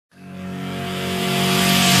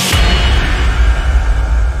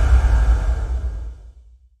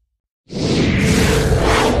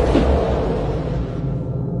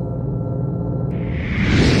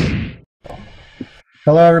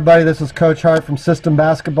Hello, everybody. This is Coach Hart from System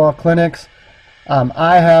Basketball Clinics.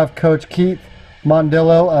 I have Coach Keith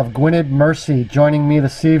Mondillo of Gwynned Mercy joining me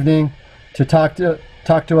this evening to talk to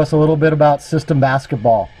us a little bit about system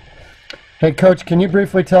basketball. Hey, Coach, can you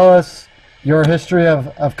briefly tell us your history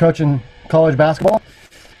of coaching college basketball?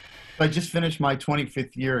 I just finished my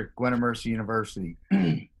 25th year at Gwynedd Mercy University.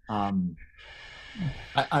 I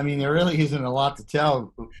mean, there really isn't a lot to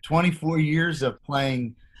tell. 24 years of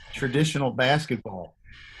playing traditional basketball,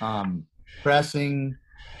 pressing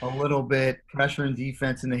a little bit, pressure and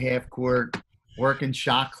defense in the half court, working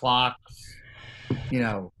shot clocks,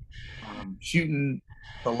 shooting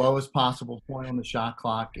the lowest possible point on the shot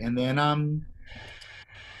clock. And then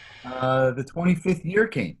the 25th year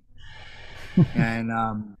came, and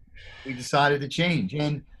we decided to change.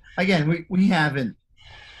 And again, we haven't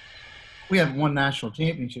won national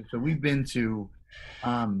championships, but we've been to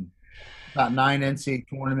about 9 NCAA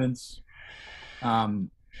tournaments,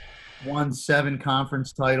 won 7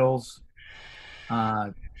 conference titles,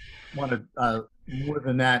 won more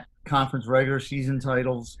than that, conference regular season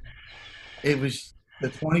titles. It was the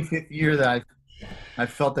 25th year that I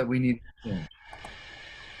felt that we needed to change.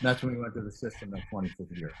 And that's when we went to the system that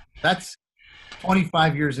 25th year. That's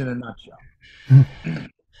 25 years in a nutshell.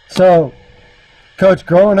 So, Coach,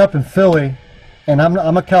 growing up in Philly, and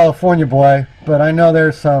I'm a California boy, but I know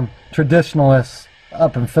there's some traditionalists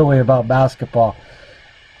up in Philly about basketball.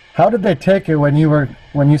 How did they take it when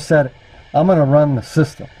you said, "I'm going to run the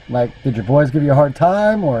system"? Like, did your boys give you a hard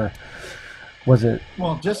time, or was it?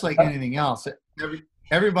 Well, just like anything else,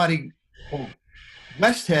 everybody. Well,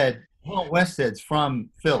 Westhead's from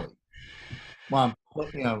Philly.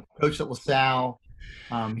 Coach at LaSalle.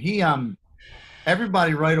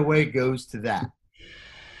 Everybody right away goes to that.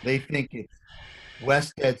 They think it's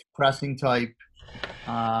Westhead's pressing type,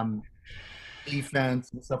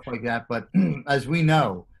 defense and stuff like that. But as we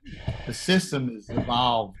know, the system has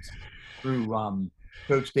evolved through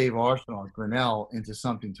Coach Dave Arsenal at Grinnell into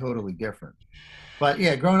something totally different. But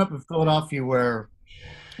yeah, growing up in Philadelphia, where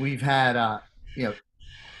we've had the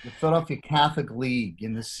Philadelphia Catholic League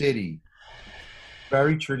in the city,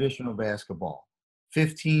 very traditional basketball,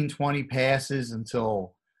 15, 20 passes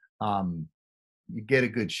until you get a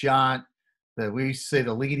good shot. We used to say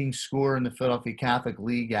the leading scorer in the Philadelphia Catholic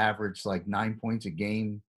League averaged like 9 points a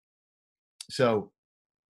game. So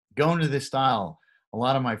going to this style, a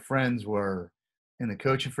lot of my friends were in the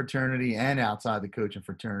coaching fraternity and outside the coaching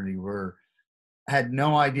fraternity had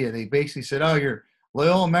no idea. They basically said, "Oh, you're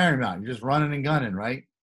Loyola Marymount. You're just running and gunning, right?"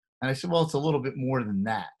 And I said, "Well, it's a little bit more than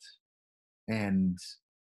that." And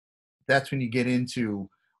that's when you get into,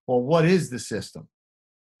 well, what is the system?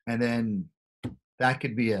 And then that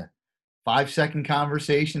could be a 5-second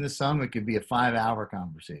conversation to some. It could be a 5-hour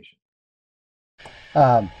conversation.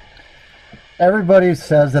 Everybody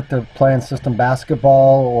says that they're playing system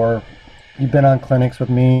basketball, or you've been on clinics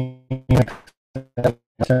with me on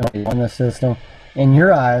the system. In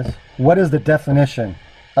your eyes, what is the definition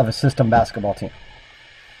of a system basketball team?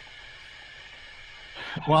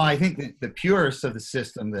 Well, I think that the purists of the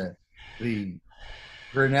system, the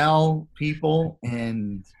Grinnell people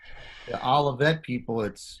and the Olivet people,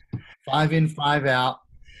 it's 5 in, 5 out,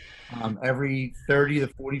 every 30 to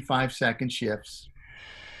 45 second shifts.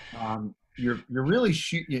 You're really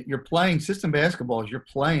you're playing system basketball. You're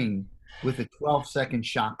playing with a 12-second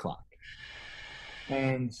shot clock,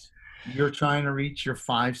 and you're trying to reach your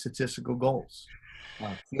 5 statistical goals: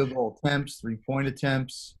 field goal attempts, 3-point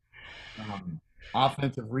attempts,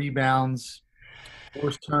 offensive rebounds,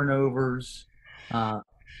 forced turnovers, and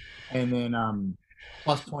then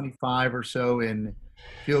plus 25 or so in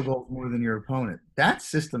field goals more than your opponent. That's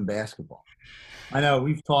system basketball. I know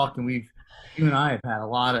we've talked, and you and I have had a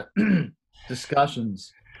lot of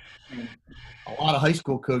discussions, and a lot of high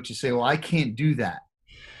school coaches say, "Well, I can't do that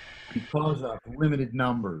because of limited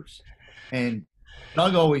numbers." And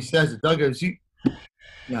Doug always says it. Doug goes, you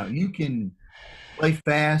can play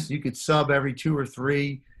fast, you could sub every 2 or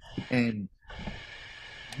 3, and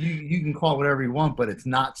you can call it whatever you want, but it's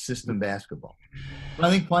not system basketball. But I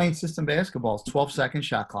think playing system basketball is 12-second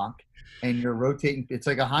shot clock, and you're rotating. It's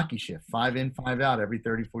like a hockey shift, 5 in, 5 out every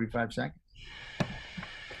 30, 45 seconds.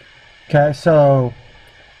 Okay, so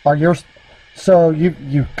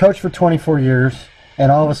you coach for 24 years,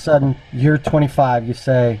 and all of a sudden you're 25. You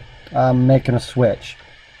say, "I'm making a switch."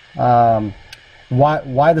 Why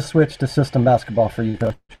the switch to system basketball for you,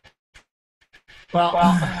 Coach? Well,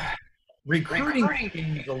 recruiting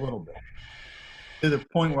changed a little bit to the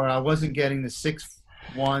point where I wasn't getting the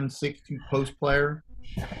 6'1", 6'2" post player,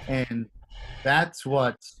 and that's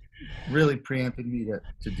what really preempted me to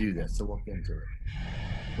do this, to look into it.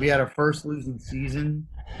 We had our first losing season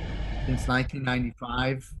since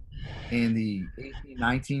 1995 in the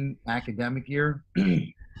 18-19 academic year.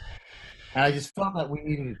 And I just felt that we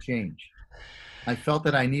needed a change. I felt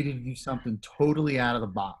that I needed to do something totally out of the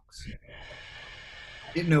box.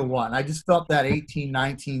 Didn't know what. And I just felt that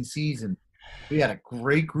 18-19 season, we had a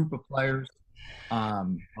great group of players.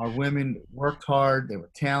 Our women worked hard. They were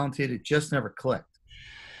talented. It just never clicked.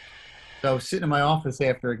 So I was sitting in my office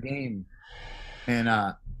after a game, and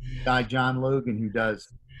guy John Logan, who does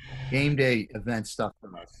game day event stuff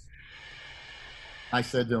for us, I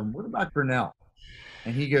said to him, "What about Grinnell?"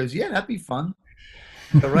 And he goes, "Yeah, that'd be fun."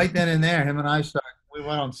 So right then and there, him and I started. We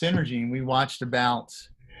went on Synergy and we watched about,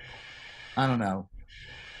 I don't know,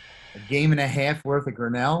 a game and a half worth of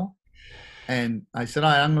Grinnell. And I said,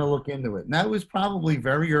 "All right, I'm going to look into it." And that was probably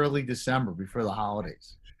very early December, before the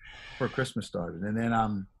holidays, before Christmas started. And then,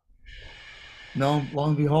 lo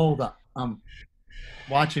and behold, I'm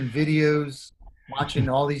watching videos, watching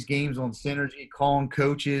all these games on Synergy, calling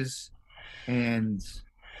coaches, and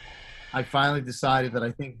I finally decided that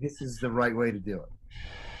I think this is the right way to do it.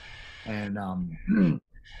 And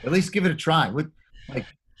at least give it a try.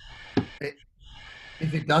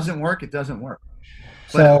 If it doesn't work, it doesn't work.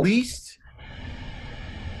 But at least,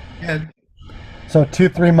 yeah. So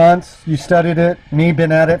 2-3 months you studied it. Me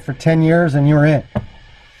been at it for 10 years, and you were in.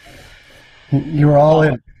 You were all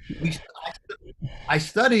in. I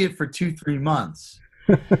studied it for 2-3 months,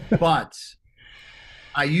 but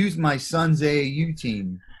I used my son's AAU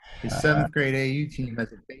team, his 7th grade AAU team,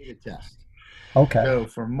 as a beta test. Okay. So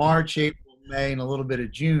for March, April, May, and a little bit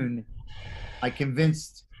of June, I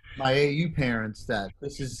convinced my AAU parents that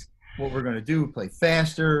this is what we're going to do: play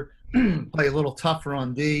faster, play a little tougher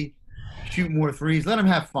on D, shoot more threes, let them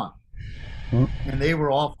have fun. And they were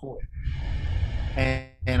all for it.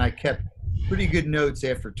 And I kept pretty good notes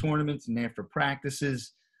after tournaments and after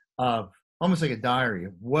practices, of almost like a diary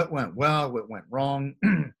of what went well, what went wrong.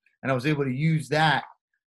 And I was able to use that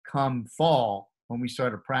come fall when we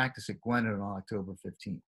started practice at Gwynned on October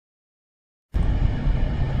 15th.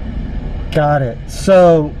 Got it.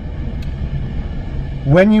 So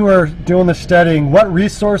when you were doing the studying, what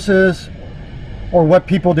resources or what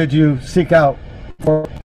people did you seek out for?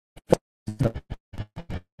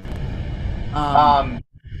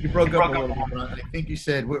 You broke up a little bit, but I think you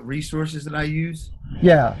said, what resources did I use?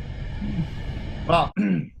 Yeah. Well,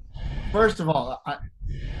 first of all,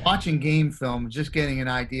 watching game film, just getting an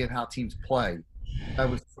idea of how teams play, that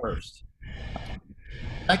was first.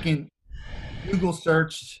 Second, Google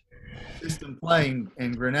searched system playing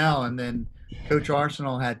in Grinnell, and then Coach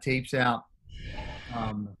Arsenal had tapes out.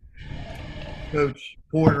 Coach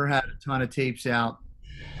Porter had a ton of tapes out.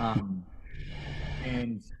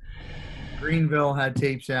 And Greenville had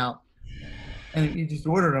tapes out. And you just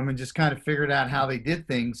ordered them and just kind of figured out how they did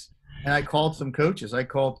things. And I called some coaches. I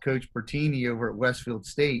called Coach Bertini over at Westfield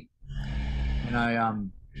State, and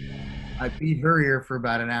I beat her ear for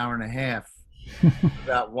about an hour and a half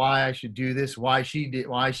about why I should do this, why she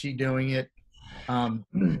doing it. And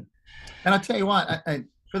I'll tell you what, I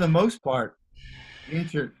for the most part,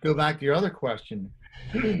 go back to your other question.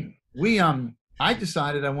 I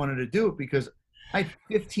decided I wanted to do it because I had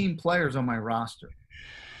 15 players on my roster,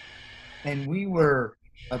 and we were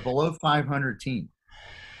a below 500 team.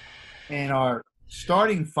 And our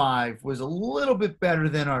starting 5 was a little bit better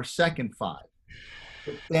than our second 5.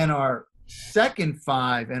 But then our second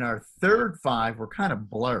 5 and our third 5 were kind of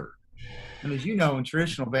blurred. And as you know, in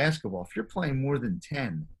traditional basketball, if you're playing more than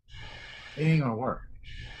 10, it ain't going to work.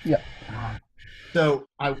 Yeah. So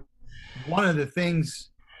one of the things,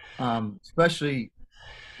 especially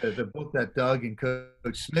the book that Doug and Coach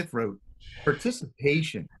Smith wrote,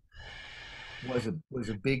 participation was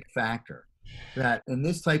a big factor. That in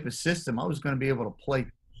this type of system, I was going to be able to play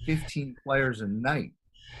 15 players a night.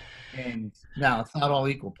 And now it's not all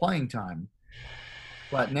equal playing time,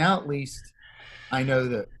 but now at least I know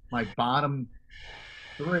that my bottom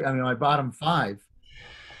 5,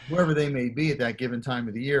 whoever they may be at that given time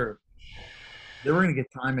of the year, they were going to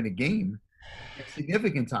get time in a game,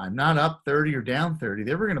 significant time, not up 30 or down 30.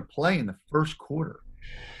 They were going to play in the first quarter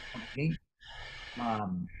of the game.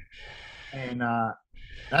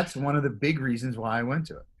 That's one of the big reasons why I went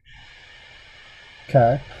to it.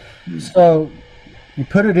 Okay. So you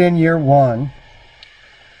put it in year 1.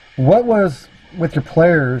 What was, with your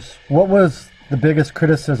players, what was the biggest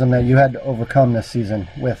criticism that you had to overcome this season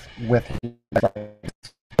with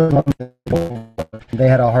they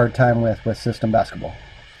had a hard time with system basketball?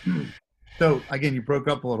 So again, you broke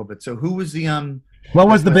up a little bit. So who was the what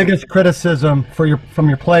was the biggest criticism from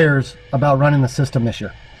your players about running the system this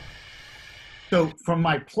year? So from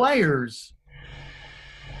my players,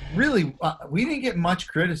 really, we didn't get much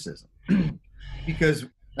criticism because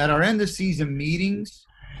at our end of season meetings,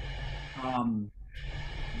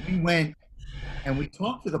 we went and we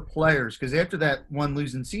talked to the players because after that one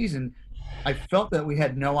losing season, I felt that we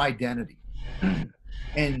had no identity.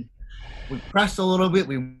 And we pressed a little bit.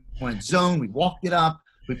 We went zone. We walked it up.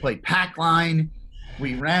 We played pack line.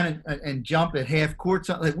 We ran and jumped at half court.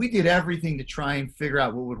 Like, we did everything to try and figure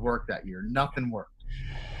out what would work that year. Nothing worked.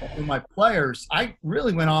 And my players, I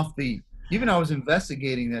really went off even though I was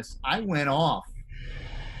investigating this, I went off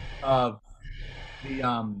of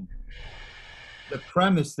the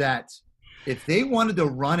premise that if they wanted to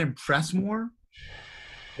run and press more,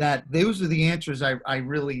 that those are the answers I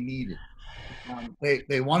really needed.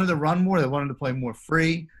 They wanted to run more. They wanted to play more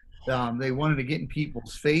free. They wanted to get in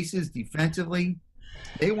people's faces defensively.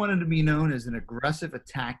 They wanted to be known as an aggressive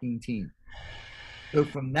attacking team. So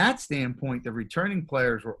from that standpoint, the returning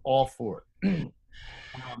players were all for it.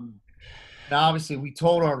 Now, obviously, we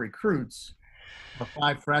told our recruits, our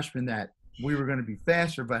 5 freshmen, that we were going to be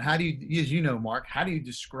faster. But how do you, as you know, Mark, how do you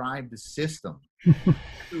describe the system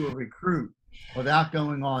to a recruit without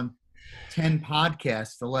going on 10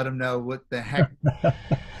 podcasts to let them know what the heck,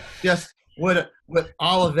 just what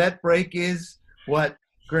Olivet break is, what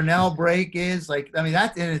Grinnell break is? Like, I mean,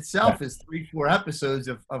 that in itself is 3-4 episodes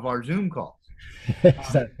of our Zoom calls.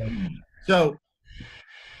 Exactly. So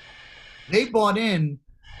they bought in,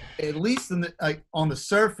 at least on the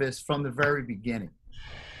surface, from the very beginning.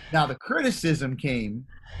 Now, the criticism came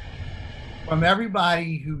from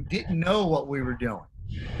everybody who didn't know what we were doing,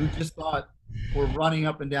 who just thought we're running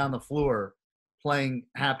up and down the floor playing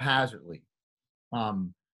haphazardly.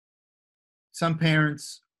 Some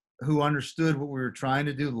parents who understood what we were trying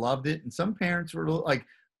to do loved it, and some parents were like,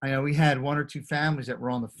 I know we had 1 or 2 families that were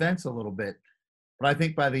on the fence a little bit, but I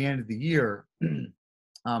think by the end of the year,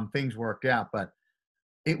 things worked out. But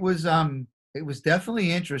it was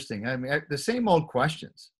definitely interesting. I mean, the same old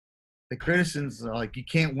questions. The criticisms are like, you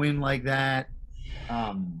can't win like that.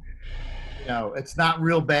 It's not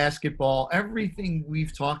real basketball. Everything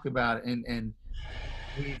we've talked about and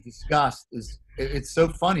we've discussed it's so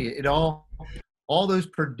funny. All those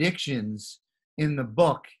predictions in the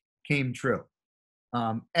book came true.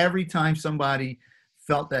 Every time somebody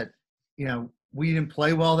felt that, we didn't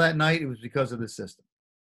play well that night, it was because of the system.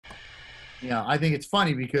 I think it's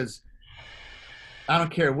funny because I don't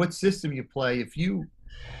care what system you play. If you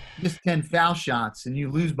miss 10 foul shots and you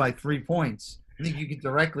lose by 3 points, I think you can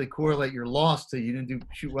directly correlate your loss to you didn't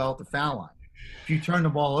shoot well at the foul line. If you turn the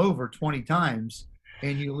ball over 20 times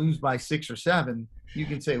and you lose by 6 or 7, you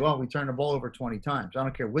can say, well, we turned the ball over 20 times. I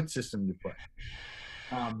don't care what system you play.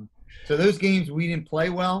 So those games we didn't play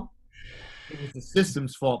well, it was the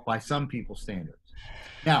system's fault by some people's standards.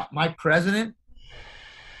 Now, my president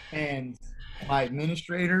and my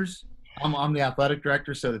administrators, I'm the athletic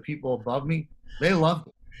director, so the people above me, they loved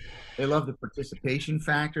it. They loved the participation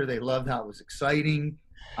factor. They loved how it was exciting.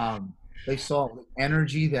 They saw the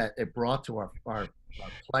energy that it brought to our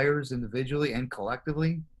players individually and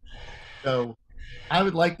collectively. So I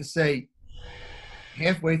would like to say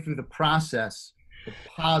halfway through the process, the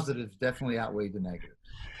positives definitely outweighed the negatives.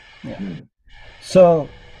 Yeah. So,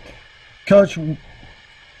 Coach,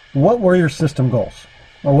 what were your system goals?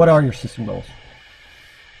 Or what are your system goals?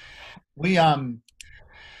 We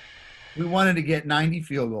wanted to get 90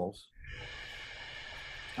 field goals.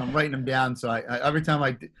 I'm writing them down, so I every time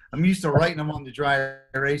I'm used to writing them on the dry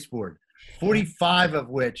erase board. 45 of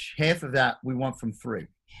which, half of that we want from 3.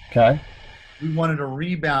 Okay. We wanted to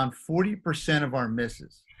rebound 40% of our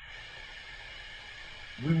misses.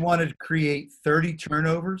 We wanted to create 30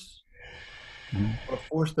 turnovers or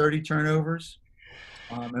force 30 turnovers.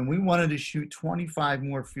 And we wanted to shoot 25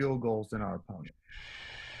 more field goals than our opponent.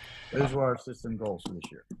 Those were our system goals for this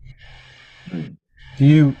year.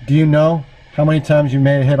 Do you know how many times you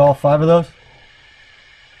may have hit all 5 of those?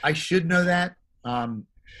 I should know that,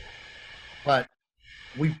 but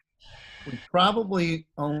we probably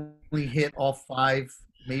only hit all 5,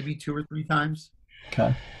 maybe 2 or 3 times.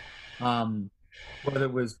 Okay. Whether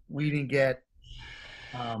it was we didn't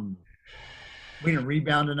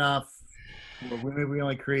rebound enough, or maybe we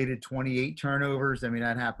only created 28 turnovers. I mean,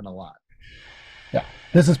 that happened a lot. Yeah,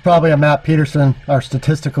 this is probably a Matt Peterson, our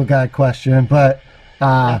statistical guy, question, but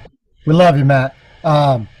we love you, Matt.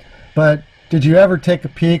 But did you ever take a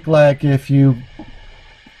peek, like if you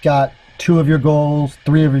got 2 of your goals,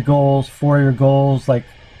 3 of your goals, 4 of your goals, like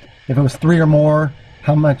if it was 3 or more,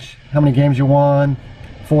 how many games you won,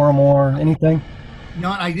 4 or more, anything?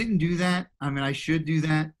 No, I didn't do that. I mean, I should do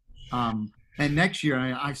that. And next year,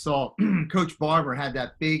 I saw Coach Barber had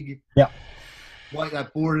that big white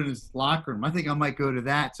that board in his locker room. I think I might go to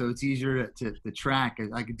that, so it's easier to track.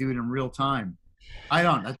 I could do it in real time. I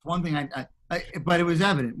don't. That's one thing. But it was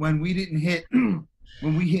evident when we didn't hit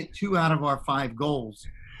when we hit 2 out of our 5 goals,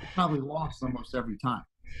 we probably lost almost every time.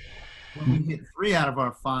 When we hit 3 out of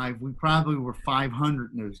our 5, we probably were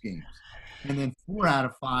 500 in those games. And then 4 out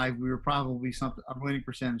of 5, we were probably something. Our winning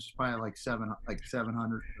percentage is probably like 700 or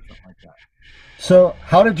something like that. So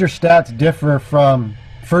how did your stats differ from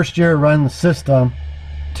first year running the system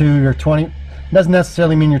to your 20? Doesn't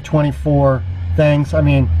necessarily mean your 24 things. I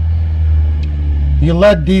mean, you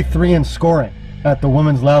led D3 in scoring at the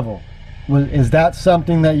women's level. Is that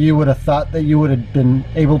something that you would have thought that you would have been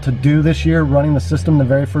able to do this year, running the system the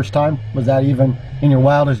very first time? Was that even in your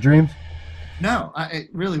wildest dreams? No, it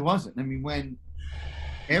really wasn't. I mean,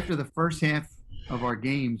 after the first half of our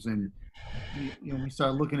games, and we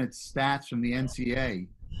started looking at stats from the NCAA,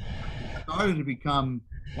 it started to become,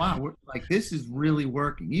 wow, this is really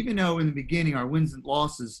working. Even though in the beginning our wins and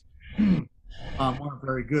losses weren't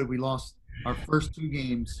very good, we lost our first 2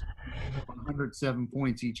 games, 107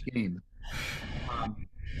 points each game.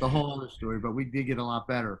 The whole other story, but we did get a lot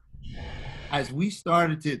better. As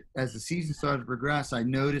the season started to progress, I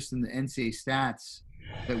noticed in the NCAA stats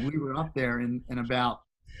that we were up there in about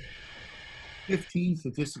 15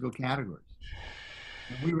 statistical categories.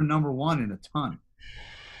 And we were number 1 in a ton.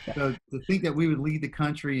 So to think that we would lead the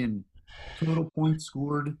country in total points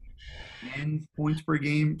scored and points per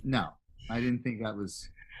game, no, I didn't think that was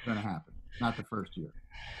going to happen. Not the first year.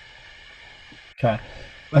 Okay.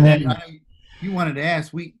 But then you wanted to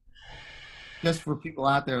ask, just for people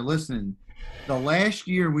out there listening, the last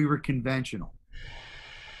year we were conventional.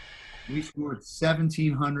 We scored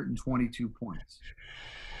 1,722 points.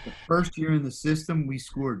 The first year in the system, we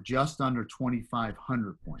scored just under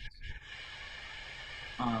 2,500 points.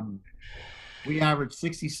 We averaged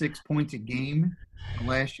 66 points a game.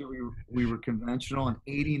 Last year we were conventional, and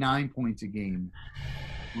 89 points a game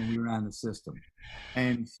when we were on the system.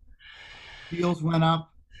 And steals went up.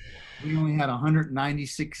 We only had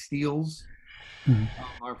 196 steals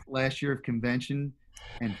our last year of convention,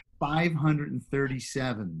 and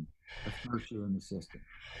 537 the first year in the system.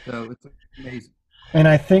 So it's amazing. And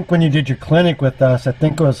I think when you did your clinic with us, I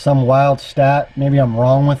think it was some wild stat, maybe I'm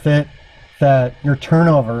wrong with it, that your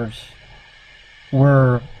turnovers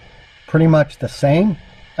were pretty much the same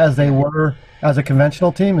as they were as a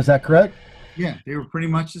conventional team. Is that correct? Yeah, they were pretty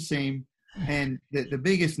much the same. And the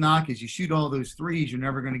biggest knock is you shoot all those threes, you're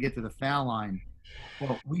never going to get to the foul line.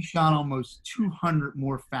 Well, we shot almost 200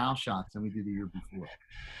 more foul shots than we did the year before.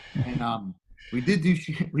 And we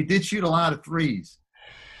did shoot a lot of threes.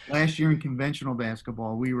 Last year in conventional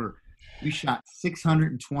basketball, we shot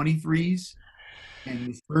 620 threes. And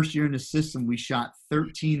this first year in the system, we shot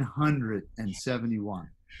 1,371.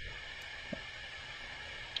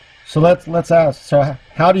 So let's ask. So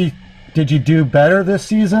did you do better this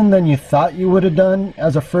season than you thought you would have done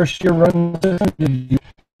as a first year running system? Did you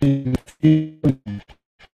feel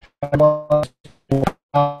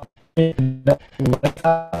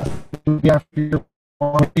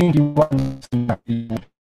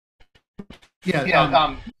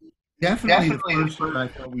definitely the first year I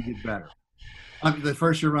thought we did better. The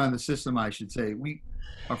first year running the system, I should say.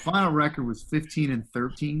 Our final record was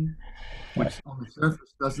 15-13, which on the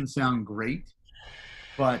surface doesn't sound great,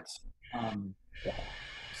 but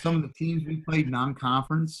some of the teams we played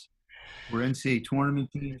non-conference were NCAA tournament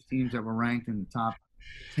teams that were ranked in the top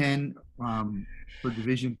 10 for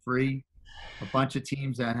Division III, a bunch of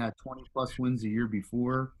teams that had 20-plus wins the year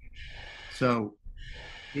before. So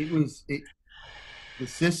the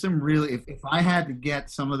system really, if I had to get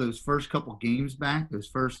some of those first couple games back, those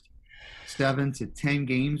first 7 to 10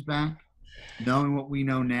 games back, knowing what we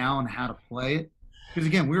know now and how to play it, because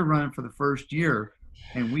again, we were running for the first year,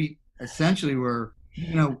 and we essentially were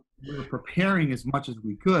preparing as much as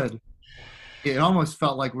we could. It almost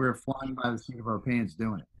felt like we were flying by the seat of our pants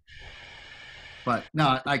doing it. But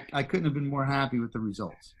no, I couldn't have been more happy with the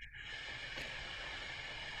results.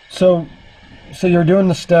 So you're doing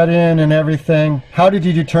the studying and everything. How did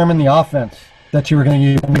you determine the offense that you were going to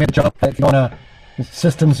use? When you jump that you want a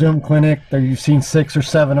system Zoom clinic, there you've seen 6 or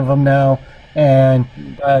 7 of them now, and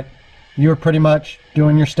you were pretty much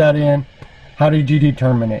doing your studying. How did you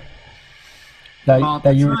determine it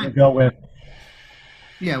that you were going to go with?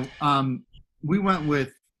 Yeah, we went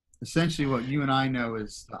with essentially what you and I know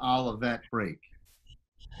is the Olivet break.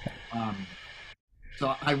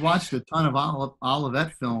 So I watched a ton of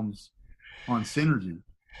Olivet films on Synergy,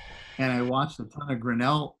 and I watched a ton of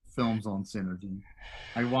Grinnell films on Synergy.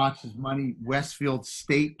 I watched as many Westfield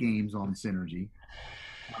State games on Synergy,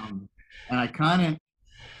 and I kind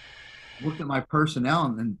looked at my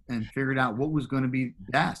personnel and figured out what was going to be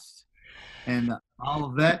best. And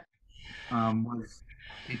Olivet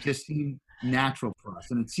it just seemed natural for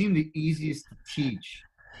us. And it seemed the easiest to teach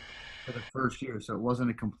for the first year. So it wasn't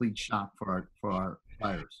a complete shock for our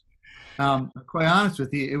players. Quite honest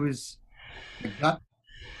with you, it was a gut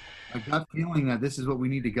feeling that this is what we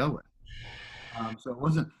need to go with. So it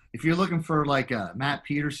wasn't, if you're looking for like a Matt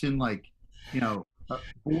Peterson, like, a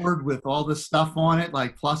board with all this stuff on it,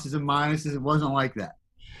 like pluses and minuses, it wasn't like that.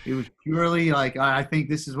 It was purely like, I think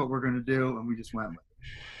this is what we're going to do, and we just went with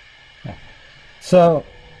it. So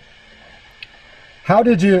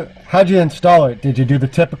how'd you install it? Did you do the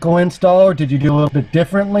typical install, or did you do a little bit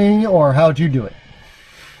differently, or how'd you do it?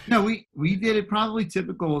 No, we did it probably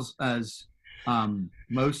typical as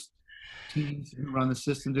most teams who run the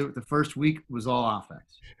system do it. The first week was all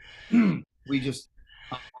offense. We just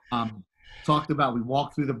we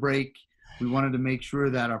walked through the break. We wanted to make sure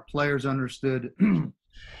that our players understood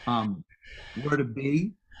where to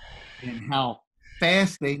be and how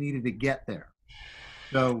fast they needed to get there.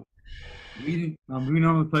 So we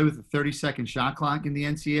normally play with a 30-second shot clock in the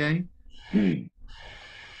NCAA. We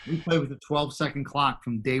play with a 12-second clock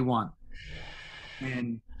from day one.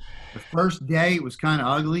 And the first day, it was kind of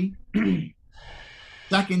ugly.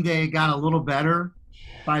 Second day, it got a little better.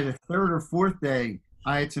 By the third or fourth day,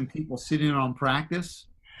 I had some people sit in on practice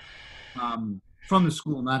from the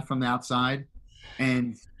school, not from the outside.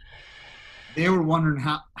 And they were wondering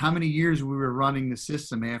how many years we were running the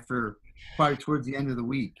system after probably towards the end of the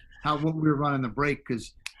week, what we were running the break,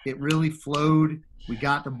 because it really flowed. We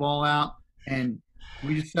got the ball out, and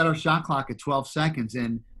we just set our shot clock at 12 seconds.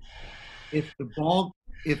 And if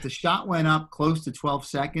the shot went up close to 12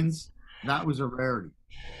 seconds, that was a rarity.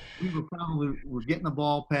 We're getting the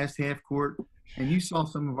ball past half court, and you saw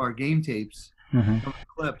some of our game tapes, some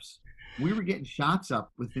clips. We were getting shots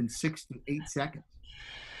up within 6 to 8 seconds.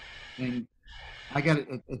 And I got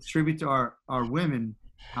to attribute to our women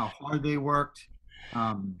how hard they worked,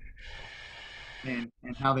 and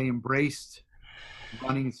how they embraced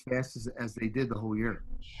running as fast as they did the whole year.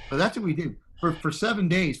 So that's what we did. For 7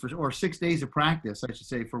 days, or 6 days of practice, I should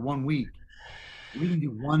say, for 1 week, we didn't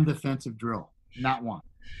do one defensive drill, not one.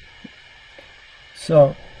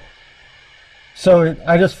 So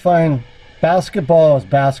I just find basketball is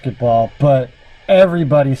basketball, but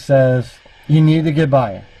everybody says you need to get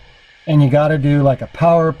buy-in, and you got to do like a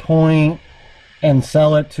PowerPoint and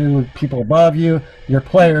sell it to people above you, your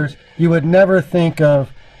players. You would never think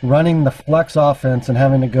of running the flex offense and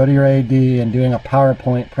having to go to your AD and doing a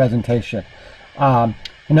PowerPoint presentation. I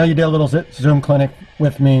know you did a little Zoom clinic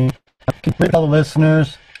with me. Can you tell the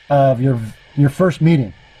listeners of your first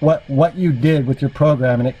meeting, what you did with your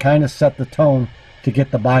program, and it kind of set the tone to get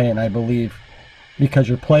the buy-in, I believe, because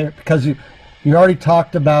you already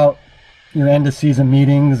talked about your end of season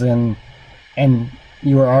meetings, and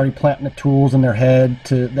you were already planting the tools in their head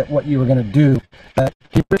to what you were going to do. Can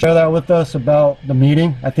you share that with us about the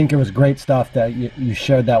meeting? I think it was great stuff that you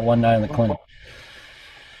shared that one night in the clinic.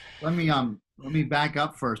 Let me back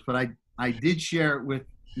up first, but I did share it with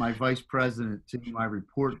my vice president, to whom I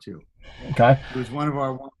report to. Okay. It was one of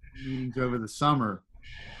our meetings over the summer,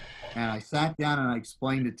 and I sat down and I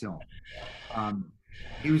explained it to him.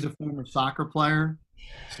 He was a former soccer player,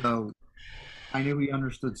 so I knew he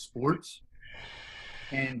understood sports.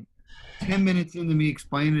 And 10 minutes into me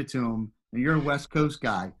explaining it to him, and you're a West Coast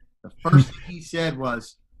guy, the first thing he said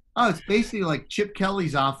was, "Oh, it's basically like Chip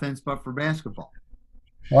Kelly's offense, but for basketball."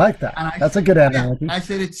 I like that. That's a good analogy. I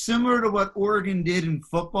said it's similar to what Oregon did in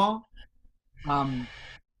football, but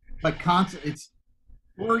it's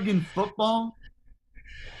Oregon football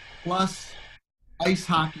plus ice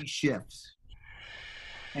hockey shifts.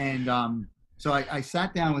 And so I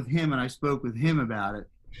sat down with him and I spoke with him about it.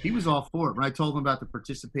 He was all for it. When I told him about the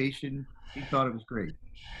participation, he thought it was great.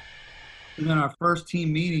 And then our first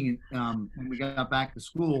team meeting, when we got back to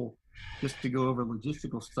school, just to go over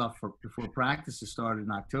logistical stuff before practices started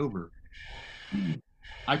in October,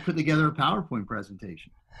 I put together a PowerPoint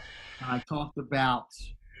presentation. And I talked about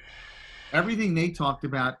everything they talked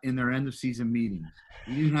about in their end of season meetings.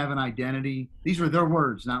 We didn't have an identity. These were their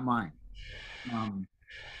words, not mine.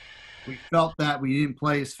 We felt that we didn't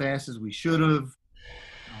play as fast as we should have.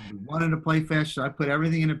 We wanted to play fast, so I put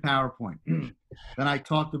everything in a PowerPoint. Then I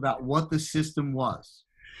talked about what the system was,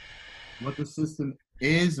 what the system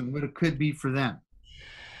is, and what it could be for them.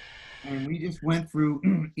 And we just went through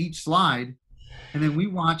each slide, and then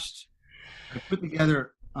I put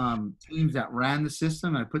together teams that ran the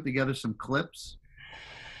system. I put together some clips,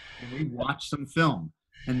 and we watched some film,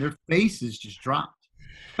 and their faces just dropped,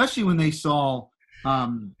 especially when they saw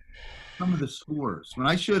some some of the scores. When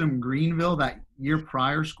I showed him Greenville that year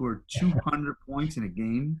prior scored 200 points in a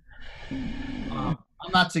game. I'm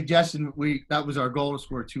not suggesting that was our goal to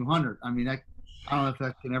score 200. I mean, I don't know if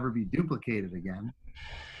that can ever be duplicated again.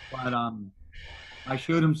 But I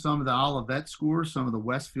showed him some of the Olivet scores, some of the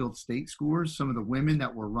Westfield State scores, some of the women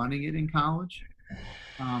that were running it in college.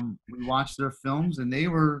 We watched their films, and they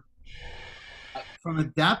were,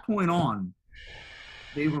 from that point on,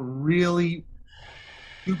 they were really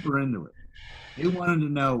super into it. They wanted to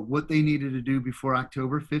know what they needed to do before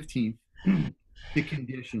October 15th to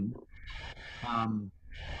condition.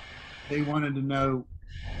 They wanted to know,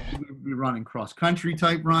 should we be running cross-country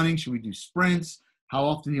type running? Should we do sprints? How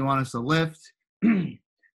often do you want us to lift?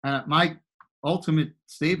 My ultimate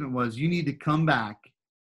statement was, you need to come back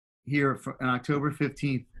here on October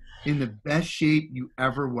 15th in the best shape you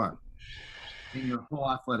ever were in your whole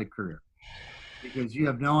athletic career, because you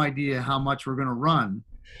have no idea how much we're going to run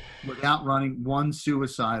without running one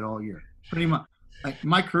suicide all year. Pretty much, like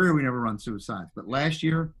my career, we never run suicides, but last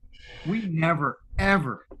year we never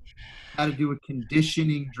ever had to do a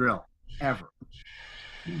conditioning drill ever.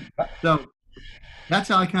 So that's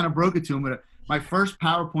how I kind of broke it to him. But my first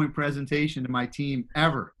PowerPoint presentation to my team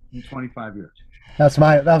ever in 25 years. That's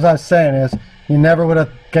what I was saying, is you never would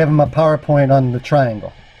have gave him a PowerPoint on the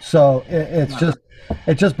triangle. So it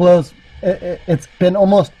just blows. It's been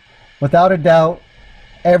almost without a doubt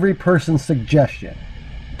every person's suggestion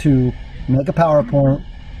to make a PowerPoint,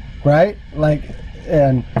 right? Like,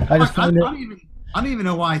 and I just find I don't even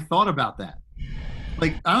know why I thought about that.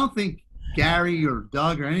 Like, I don't think Gary or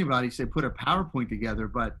Doug or anybody said put a PowerPoint together,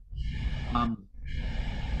 but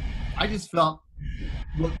I just felt,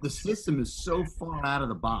 look, the system is so far out of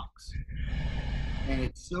the box and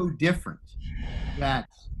it's so different that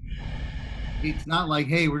it's not like,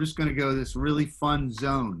 hey, we're just going to go this really fun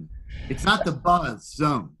zone. It's not the buzz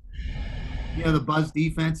zone. You know, the buzz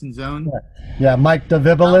defense and zone? Yeah, Mike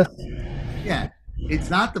DeVibilis. Yeah, it's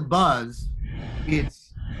not the buzz.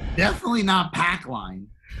 It's definitely not pack line.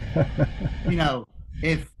 You know,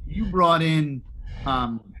 if you brought in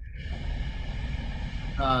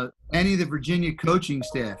any of the Virginia coaching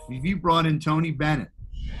staff, if you brought in Tony Bennett,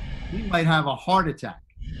 he might have a heart attack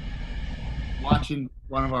watching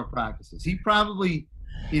one of our practices. He probably,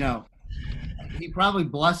 he probably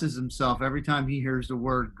blesses himself every time he hears the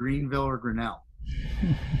word Greenville or Grinnell.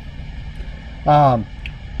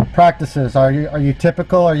 Practices, are you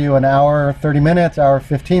typical? Are you an hour, 30 minutes, hour,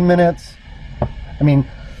 15 minutes? I mean,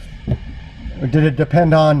 or did it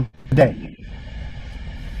depend on the day?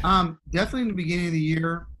 Definitely in the beginning of the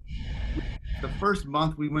year. The first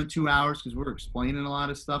month we went 2 hours because we were explaining a lot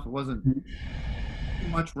of stuff. It wasn't too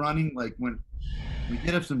much running. Like, when we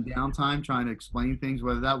did have some downtime trying to explain things,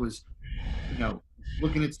 whether that was,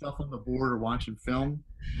 looking at stuff on the board or watching film.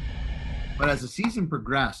 But as the season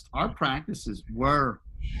progressed, our practices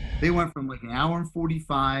they went from like an hour and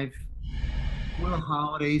 45, for the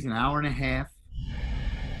holidays, an hour and a half.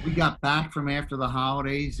 We got back from after the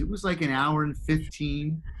holidays, it was like an hour and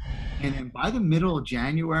 15. And then by the middle of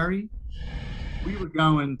January, we were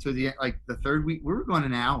going to the third week, we were going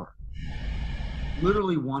an hour,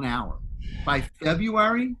 literally 1 hour. By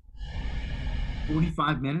February,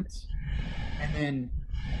 45 minutes. And then,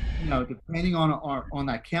 depending on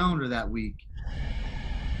that calendar that week,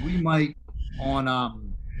 we might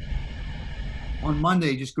on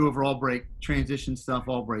Monday just go over all break transition stuff,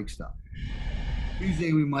 all break stuff.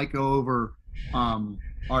 Tuesday we might go over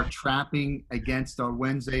our trapping against our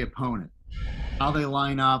Wednesday opponent, how they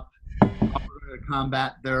line up, how we're going to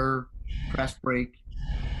combat their press break.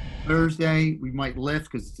 Thursday we might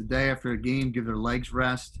lift because it's the day after a game, give their legs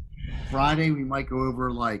rest. Friday we might go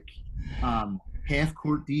over like half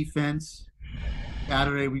court defense.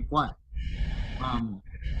 Saturday we play.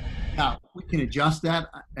 Now we can adjust that,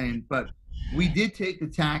 but we did take the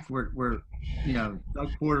tack where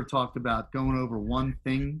Doug Porter talked about going over one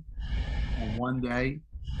thing on one day,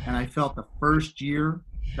 and I felt the first year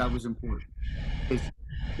that was important because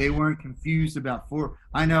they weren't confused about four.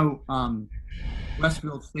 I know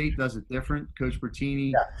Westfield State does it different. Coach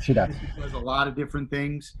Bertini, yeah, she does a lot of different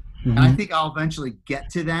things, and I think I'll eventually get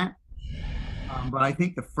to that. But I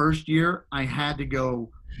think the first year I had to go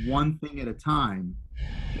one thing at a time,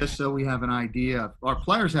 just so we have an idea. Our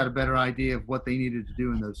players had a better idea of what they needed to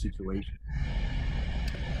do in those situations.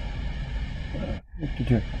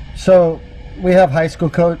 So we have high school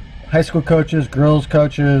coaches, girls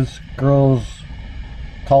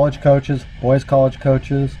college coaches, boys college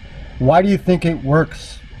coaches. Why do you think it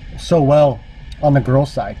works so well on the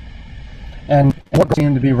girls side? And what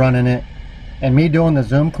seem to be running it? And me doing the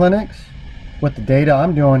Zoom clinics, with the data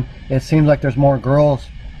I'm doing, it seems like there's more girls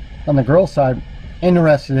on the girls' side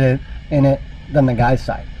interested in it than the guys'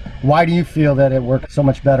 side. Why do you feel that it works so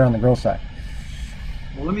much better on the girls' side?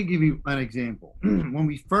 Well, let me give you an example. When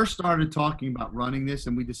we first started talking about running this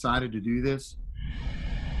and we decided to do this,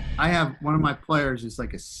 I have one of my players is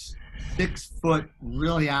like a 6-foot,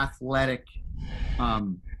 really athletic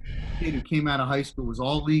kid who came out of high school, was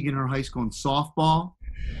all league in her high school in softball,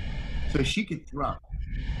 so she could throw.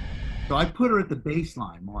 So I put her at the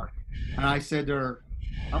baseline, Mark, and I said to her,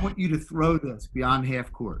 I want you to throw this beyond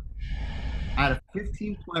half court. Out of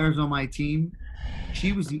 15 players on my team,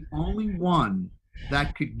 she was the only one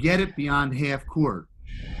that could get it beyond half court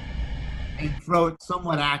and throw it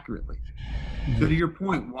somewhat accurately. So to your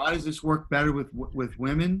point, why does this work better with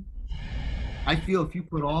women? I feel if you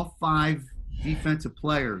put all 5 defensive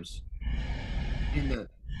players in the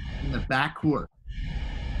back court,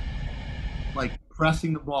 like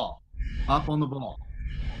pressing the ball, up on the ball,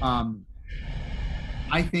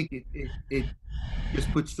 I think it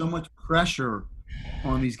just puts so much pressure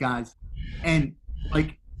on these guys. And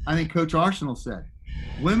like I think Coach Arsenal said,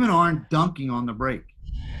 women aren't dunking on the break.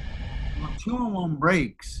 On 2-on-1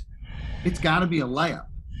 breaks, it's got to be a layup.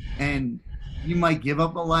 And you might give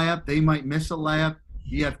up a layup. They might miss a layup.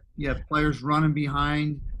 You have players running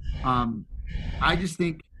behind. I just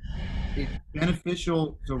think it's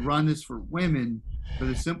beneficial to run this for women for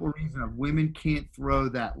the simple reason of women can't throw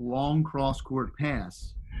that long cross-court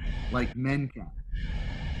pass like men can.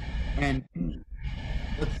 And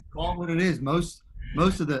let's call it what it is. Most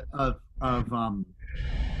of the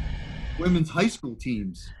women's high school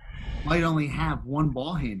teams might only have one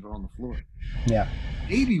ball handler on the floor. Yeah.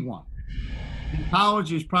 Maybe one. In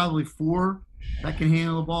college, there's probably 4 that can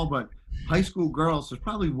handle the ball, but high school girls, there's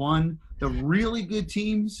probably one. The really good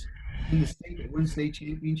teams in the state that win state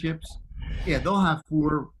championships, yeah, they'll have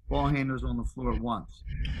 4 ball handlers on the floor at once.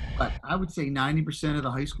 But I would say 90% of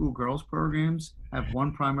the high school girls programs have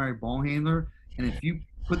one primary ball handler, and if you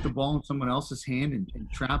put the ball in someone else's hand and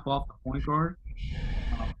trap off the point guard,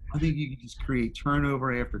 I think you can just create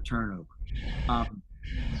turnover after turnover.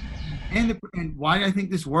 And why I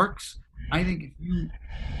think this works, I think if you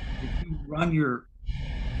run your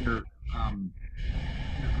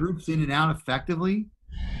groups in and out effectively,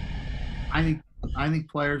 I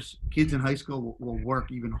think players, kids in high school will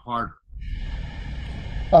work even harder.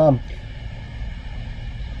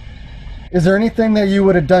 Is there anything that you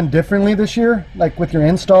would have done differently this year, like with your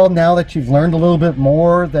install, now that you've learned a little bit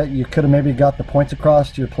more, that you could have maybe got the points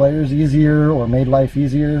across to your players easier or made life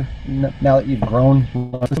easier now that you've grown?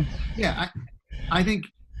 Yeah, I think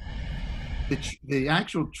the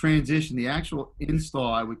actual transition, the actual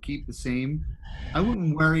install, I would keep the same. I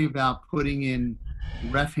wouldn't worry about putting in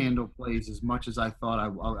ref handle plays as much as I thought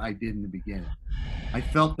I did in the beginning. I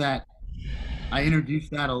felt that I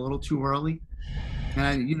introduced that a little too early.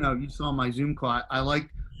 And you saw my Zoom call. I like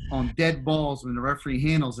on dead balls when the referee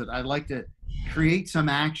handles it, I like to create some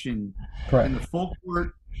action in the full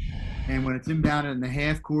court and when it's inbounded in the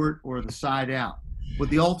half court or the side out, with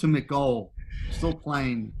the ultimate goal still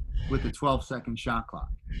playing with the 12-second shot clock,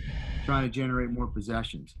 trying to generate more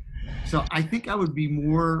possessions. So I think I would be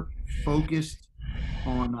more focused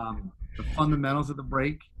on the fundamentals of the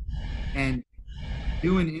break and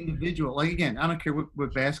doing individual. Like, again, I don't care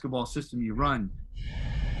what basketball system you run.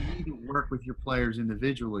 You need to work with your players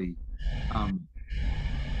individually and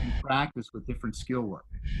practice with different skill work.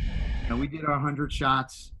 We did our 100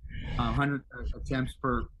 shots, 100 attempts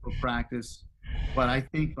per practice. But I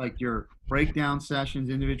think like your breakdown sessions,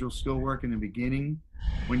 individual skill work in the beginning,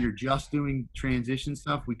 when you're just doing transition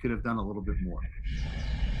stuff, we could have done a little bit more.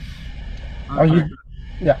 Are you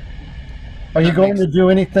going to do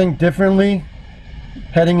anything differently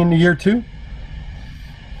heading into year 2?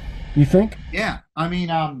 You think? Yeah. I mean,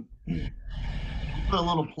 put a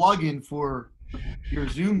little plug in for your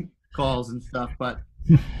Zoom calls and stuff, but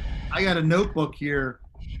I got a notebook here.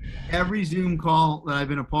 Every Zoom call that I've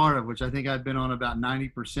been a part of, which I think I've been on about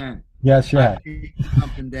 90%. Yes, yeah.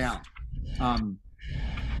 Something down.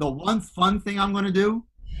 The one fun thing I'm going to do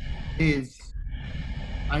is,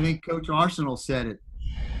 I think Coach Arsenal said it.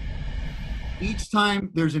 Each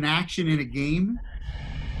time there's an action in a game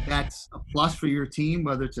that's a plus for your team,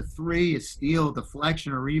 whether it's a 3, a steal, a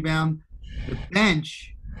deflection, or rebound, the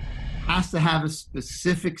bench has to have a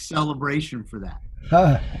specific celebration for that.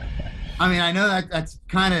 Huh. I mean, I know that's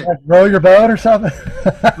kind of like row your boat or something.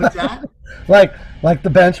 What's that? like the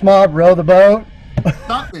bench mob, row the boat.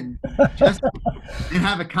 Something, just and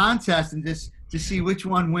have a contest and just to see which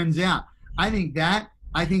one wins out. I think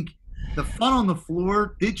the fun on the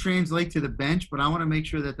floor did translate to the bench, but I want to make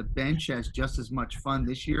sure that the bench has just as much fun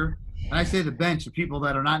this year And I say the bench, the people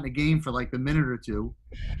that are not in the game for like the minute or two.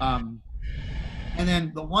 And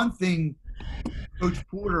then the one thing Coach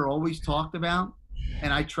Porter always talked about,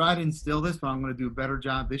 and I try to instill this, but I'm going to do a better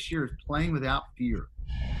job this year, is playing without fear.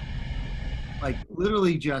 Like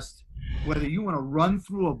literally just whether you want to run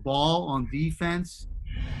through a ball on defense,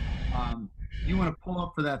 you want to pull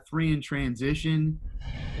up for that 3 in transition,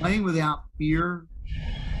 playing without fear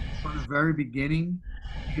from the very beginning.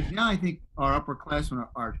 Because now I think our upperclassmen,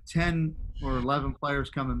 our 10 or 11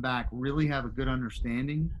 players coming back, really have a good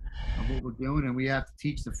understanding of what we're doing, and we have to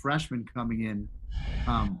teach the freshmen coming in,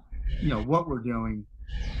 what we're doing.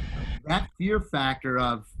 That fear factor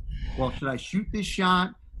of, well, should I shoot this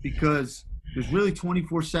shot because there's really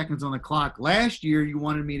 24 seconds on the clock. Last year, you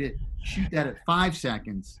wanted me to shoot that at 5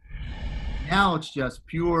 seconds. Now it's just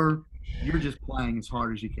pure, you're just playing as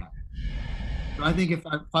hard as you can. So I think if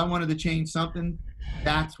I wanted to change something,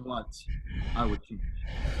 that's what I would change.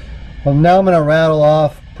 Well, now I'm going to rattle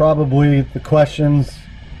off probably the questions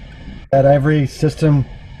that every system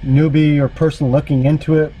newbie or person looking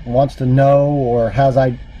into it wants to know or has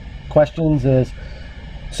questions is,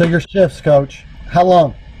 so your shifts, Coach, how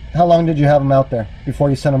long did you have them out there before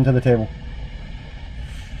you sent them to the table?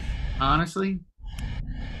 Honestly,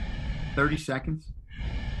 30 seconds.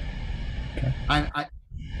 Okay.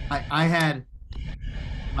 I had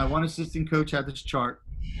my one assistant coach had this chart,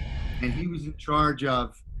 and he was in charge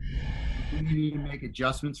of if we needed to make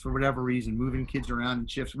adjustments for whatever reason, moving kids around in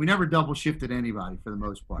shifts. We never double shifted anybody for the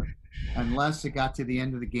most part, unless it got to the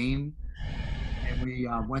end of the game and we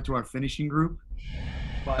went to our finishing group.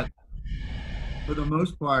 But for the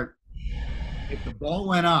most part, if the ball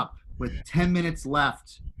went up with 10 minutes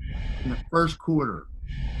left in the first quarter,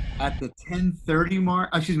 at the 10:30 mark,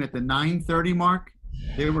 at the 9:30 mark,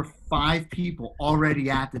 there were 5 people already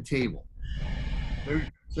at the table.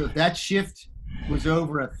 So if that shift was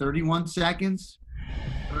over at 31 seconds,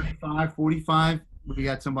 35, 45, we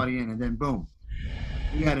got somebody in, and then boom,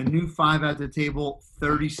 we had a new 5 at the table,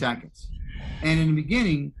 30 seconds. And in the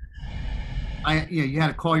beginning, you had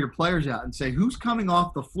to call your players out and say, who's coming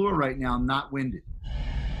off the floor right now not winded?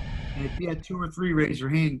 And if you had 2 or 3 raise your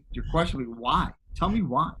hand, your question would be, why? Tell me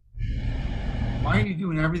why. Why are you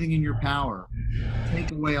doing everything in your power to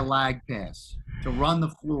take away a lag pass, to run the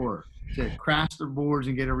floor, to crash the boards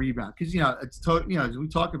and get a rebound? Because, as we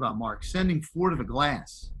talk about, Mark, sending 4 to the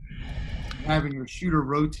glass, having your shooter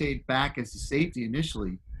rotate back as the safety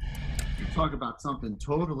initially, you talk about something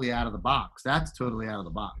totally out of the box. That's totally out of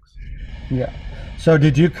the box. Yeah. So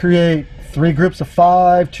did you create 3 groups of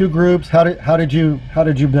 5, 2 groups? How did you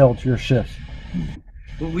build your shifts?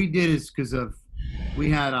 What we did is because we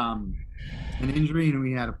had an injury and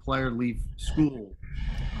we had a player leave school.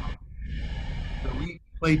 So we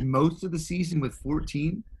played most of the season with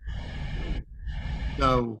 14.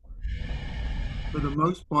 So for the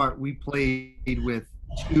most part, we played with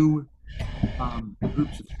 2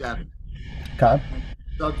 groups of 7. Okay. And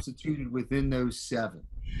substituted within those 7,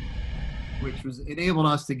 which enabled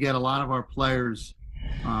us to get a lot of our players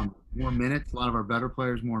more minutes, a lot of our better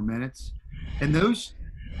players more minutes. And those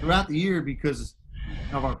throughout the year, because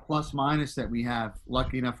of our plus minus that we have,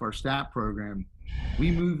 lucky enough for our stat program,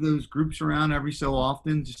 we move those groups around every so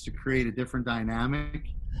often just to create a different dynamic.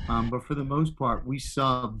 But for the most part, we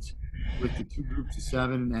subbed with the 2 groups of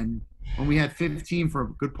 7. And when we had 15 for a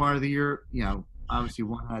good part of the year, obviously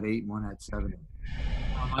one had 8 and one had 7.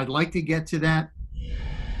 I'd like to get to that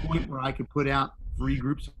point where I could put out 3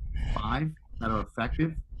 groups of 5 that are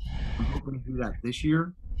effective. I'm hoping to do that this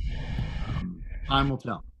year. Time will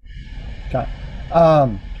tell. Okay.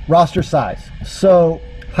 Roster size. So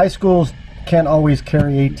high schools can't always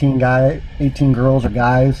carry 18 girls or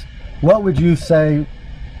guys. What would you say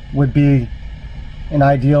would be an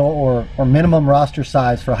ideal or minimum roster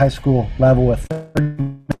size for high school level with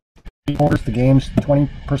 30 quarters? The game's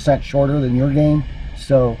 20% shorter than your game.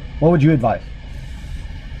 So what would you advise?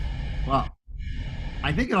 Well,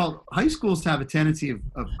 I think high schools have a tendency of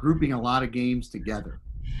grouping a lot of games together.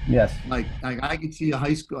 Yes. Like I could see a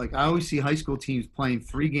high school, like I always see high school teams playing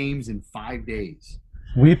 3 games in 5 days.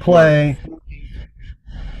 We play.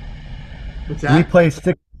 What's that?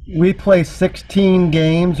 We play 16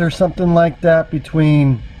 games or something like that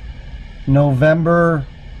between November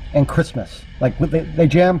and Christmas. Like they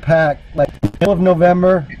jam pack like middle of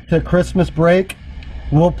November to Christmas break.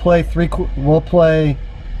 We'll play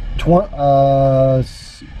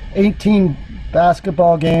 18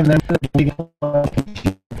 basketball games.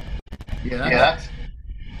 Yeah.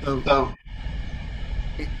 So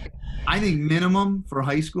I think minimum for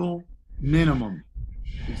high school, minimum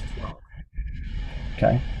is 12.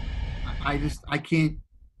 Okay. I can't.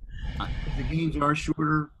 The games are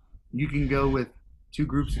shorter. you can go with 2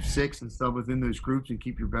 groups of 6 and sub within those groups and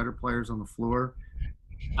keep your better players on the floor.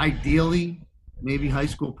 Ideally, maybe high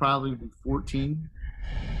school probably would be 14.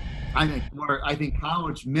 I think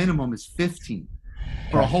college minimum is 15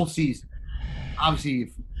 for a whole season.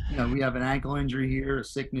 Obviously, if we have an ankle injury here, a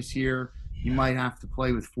sickness here, you might have to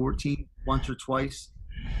play with 14 once or twice.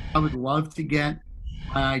 I would love to get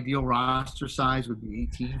my ideal roster size would be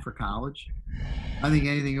 18 for college. I think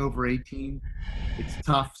anything over 18, it's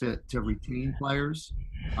tough to retain players.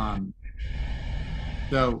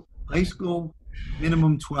 So high school,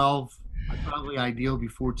 minimum 12. Probably ideal be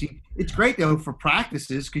 14. It's great though for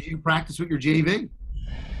practices because you can practice with your JV.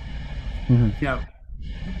 Mm-hmm.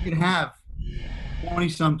 You can have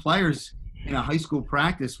 20-some players in a high school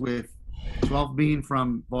practice with 12 being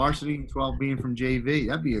from varsity and 12 being from JV.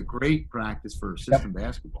 That'd be a great practice for system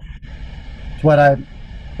basketball. It's what I'm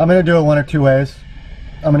going to do it one or two ways.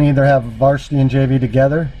 I'm going to either have varsity and JV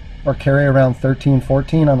together or carry around 13,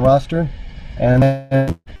 14 on roster, and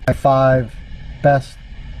then my 5 best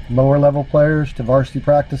lower level players to varsity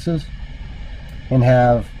practices and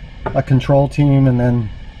have a control team and then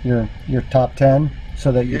your top 10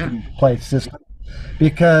 so that you can play system.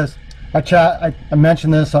 Because I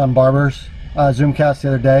mentioned this on Barber's Zoomcast the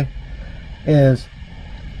other day, is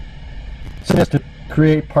just to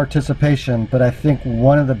create participation, but I think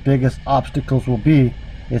one of the biggest obstacles will be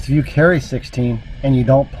is if you carry 16 and you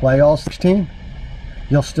don't play all 16,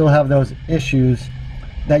 you'll still have those issues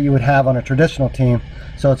that you would have on a traditional team.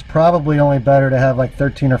 So it's probably only better to have like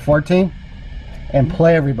 13 or 14 and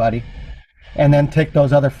play everybody, and then take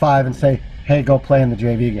those other 5 and say, hey, go play in the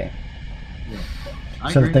JV game.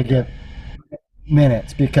 So that they get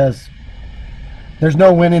minutes, because there's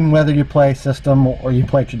no winning whether you play system or you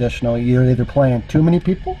play traditional. You're either playing too many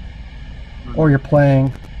people or you're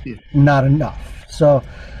playing not enough. So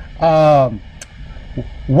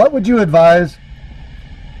what would you advise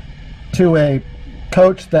to a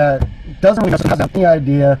coach that doesn't really have any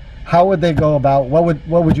idea? How would they go about, what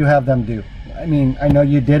would you have them do? I mean, I know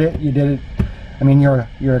you did it. I mean, you're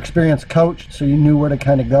an experienced coach, so you knew where to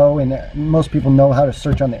kind of go, and most people know how to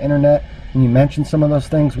search on the internet, and you mentioned some of those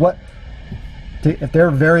things. If they're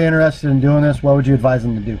very interested in doing this, what would you advise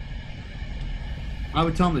them to do? I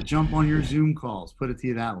would tell them to jump on your Zoom calls, put it to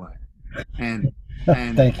you that way. And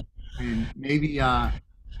thank you. And maybe ask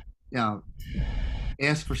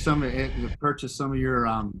for to purchase some of your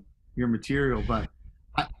material. But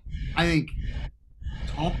I think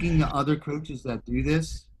talking to other coaches that do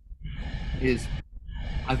this is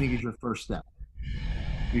your first step.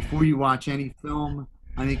 Before you watch any film,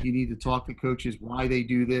 I think you need to talk to coaches why they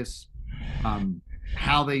do this,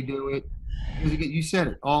 how they do it. Because again, you said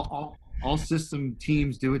it, all system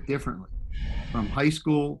teams do it differently. From high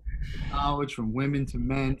school to college, from women to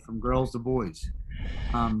men, from girls to boys.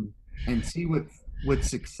 And see what's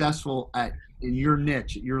successful in your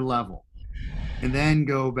niche, at your level. And then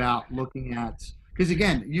go about looking at, because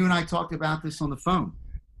again, you and I talked about this on the phone.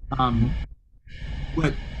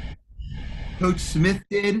 What Coach Smith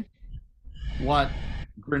did, what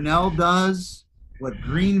Grinnell does, what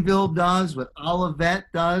Greenville does, what Olivet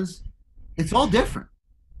does, it's all different.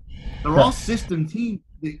 They're all system teams.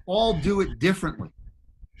 They all do it differently.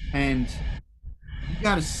 And you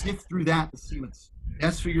got to sift through that to see what's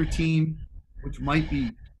best for your team, which might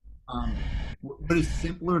be what is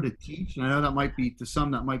simpler to teach. And I know that might be, to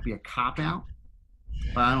some, that might be a cop-out,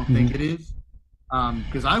 but I don't think it is.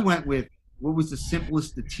 Because I went with what was the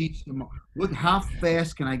simplest to teach them. How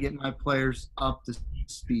fast can I get my players up to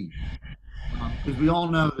speed? Because we all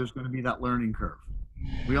know there's going to be that learning curve.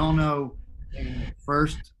 We all know in the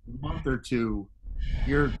first month or two,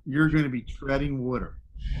 you're going to be treading water,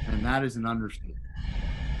 and that is an understatement.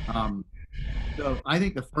 So I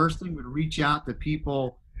think the first thing would reach out to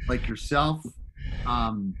people like yourself.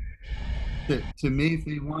 To me, if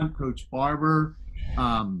they want, Coach Barber,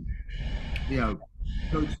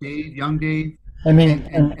 Coach Dave, young Dave. I mean,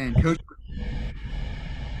 and Coach.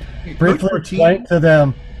 Briefly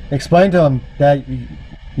explain to them that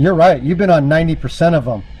you're right. You've been on 90% of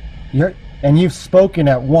them. And you've spoken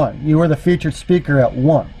at one. You were the featured speaker at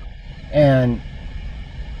one. And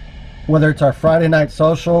whether it's our Friday night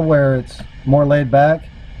social where it's more laid back,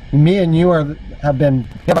 me and you have been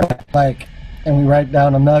like, and we write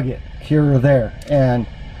down a nugget here or there. And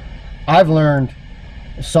I've learned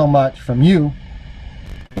so much from you.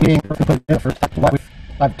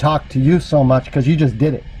 I've talked to you so much because you just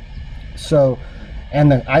did it. So,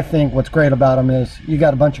 and I think what's great about them is you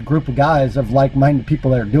got a group of guys of like-minded people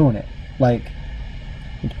that are doing it. Like,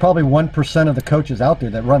 it's probably 1% of the coaches out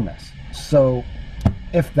there that run this. So,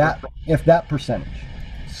 if that percentage.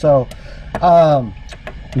 So,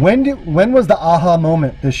 When was the aha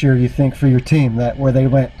moment this year, you think, for your team, that where they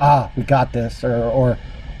went, we got this, or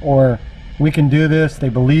we can do this? They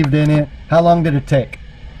believed in it. How long did it take?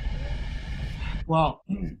 Well,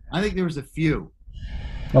 I think there was a few.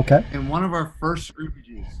 Okay. In one of our first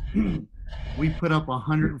scrimmages, we put up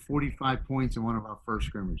 145 points in one of our first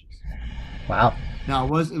scrimmages. Wow. Now it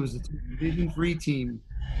was a Division III team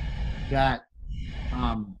that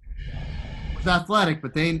was athletic,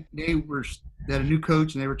 but they had a new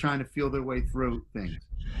coach and they were trying to feel their way through things.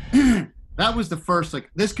 That was the first, like,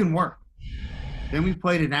 this can work. Then we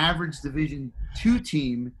played an average Division II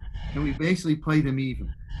team, and we basically played them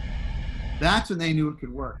even. That's when they knew it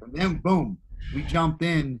could work. And then, boom, we jumped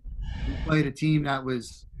in. We played a team that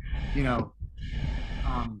was,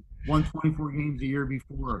 won 24 games a year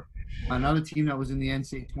before. Another team that was in the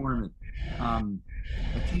NCAA tournament. A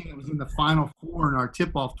team that was in the Final Four in our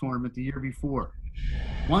tip-off tournament the year before.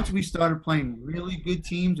 Once we started playing really good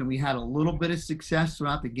teams and we had a little bit of success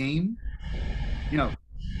throughout the game, we were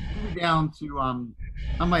down to,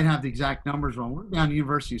 I might have the exact numbers wrong. We're down to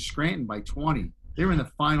University of Scranton by 20. They were in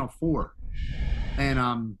the Final Four.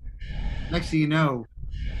 And next thing you know,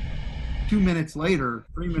 3 minutes later,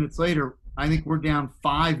 I think we're down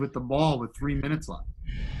 5 with the ball with 3 minutes left.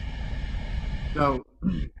 So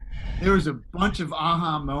there was a bunch of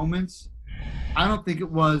aha moments. I don't think it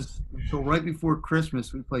was until right before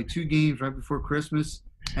Christmas. We played 2 games right before Christmas,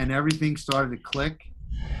 and everything started to click.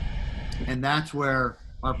 And that's where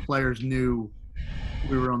our players knew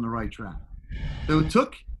we were on the right track. So it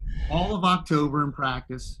took all of October in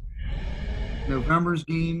practice, November's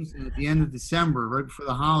games, and at the end of December, right before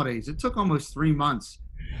the holidays. It took almost 3 months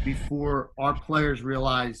before our players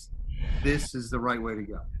realized this is the right way to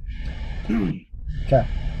go. Okay.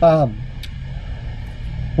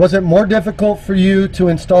 Was it more difficult for you to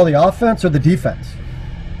install the offense or the defense?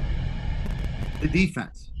 The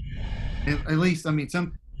defense. At least, I mean,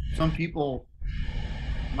 some people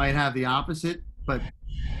might have the opposite, but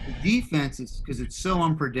the defense is, because it's so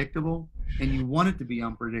unpredictable, and you want it to be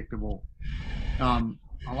unpredictable.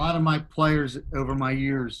 A lot of my players over my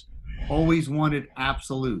years always wanted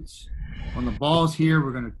absolutes. When the ball's here,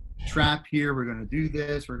 we're going to trap here, we're going to do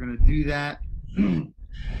this, we're going to do that.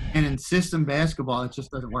 And in system basketball, it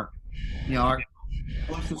just doesn't work. Our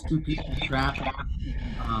closest 2 people trap,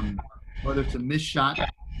 whether it's a missed shot,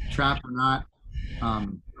 trap or not,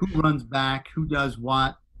 who runs back, who does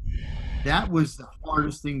what. That was the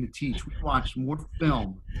hardest thing to teach. We watched more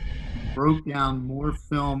film, broke down more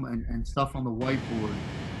film and stuff on the whiteboard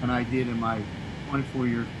than I did in my 24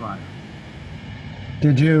 years prior.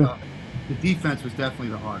 Did you? The defense was definitely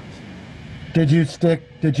the hardest. Did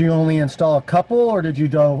you only install a couple, or did you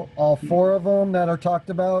do all 4 of them that are talked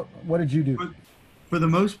about? What did you do? For the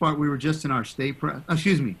most part, we were just in our stay press.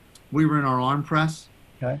 We were in our arm press.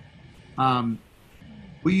 Okay.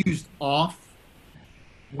 We used off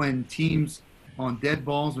when teams, on dead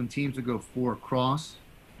balls, when teams would go 4 across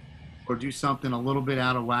or do something a little bit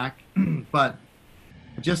out of whack. But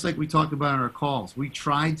just like we talked about in our calls, we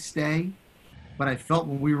tried stay, but I felt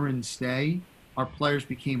when we were in stay, our players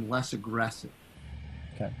became less aggressive.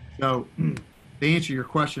 Okay. So to answer your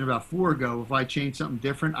question about 4 ago, if I changed something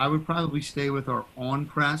different, I would probably stay with our on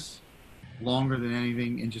press longer than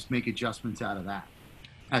anything and just make adjustments out of that,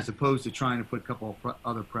 as opposed to trying to put a couple of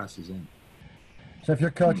other presses in. So if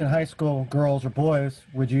you're coaching high school girls or boys,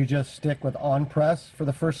 would you just stick with on press for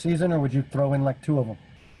the first season, or would you throw in like 2 of them?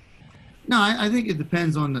 No, I think it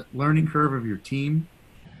depends on the learning curve of your team.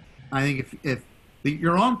 I think if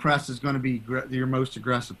your on press is going to be your most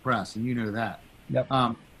aggressive press, and you know that. Yep.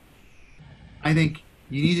 I think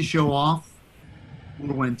you need to show off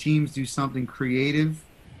when teams do something creative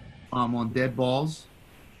on dead balls.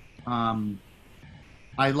 I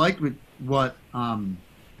like what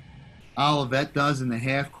Olivet does in the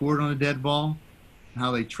half court on a dead ball,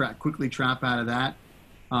 how they quickly trap out of that.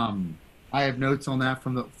 I have notes on that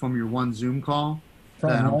from your one Zoom call.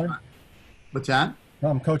 What's that?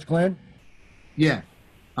 From Coach Glenn? Yeah.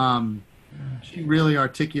 She really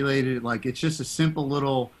articulated it like it's just a simple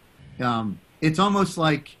little, it's almost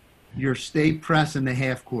like your stay press in the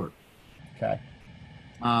half court. Okay.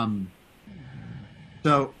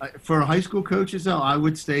 So for high school coaches, though, I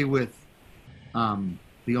would stay with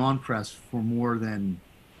the on press for more than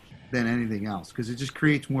anything else, because it just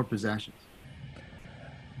creates more possessions.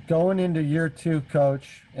 Going into year 2,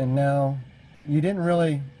 Coach, and now you didn't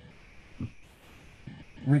really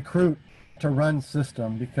recruit to run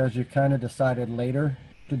system because you kind of decided later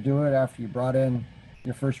to do it after you brought in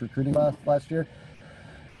your first recruiting class last year.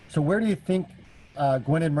 So where do you think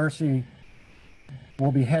Gwynned Mercy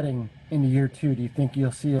will be heading into year 2? Do you think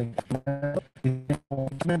you'll see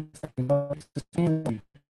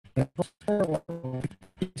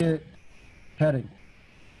Heading.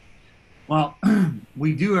 Well,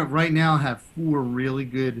 we do have, right now have 4 really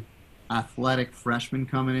good athletic freshmen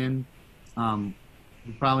coming in.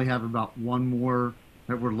 We probably have about 1 more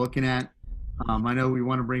that we're looking at. I know we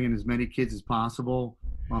want to bring in as many kids as possible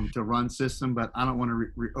to run system, but I don't want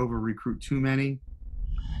to over recruit too many.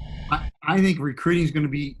 I think recruiting is going to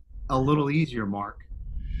be a little easier, Mark.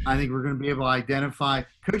 I think we're going to be able to identify.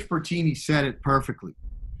 Coach Bertini said it perfectly.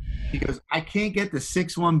 He goes, I can't get the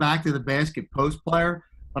 6'1" back to the basket post player,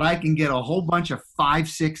 but I can get a whole bunch of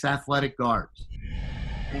 5'6" athletic guards.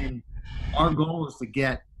 And our goal is to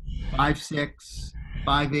get 5'6",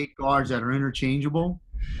 5'8" guards that are interchangeable.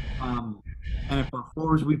 And if our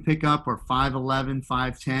forwards we pick up are 5'11",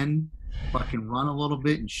 5'10", but can run a little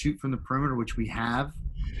bit and shoot from the perimeter, which we have.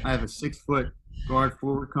 I have a 6-foot guard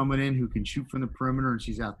forward coming in who can shoot from the perimeter, and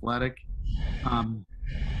she's athletic.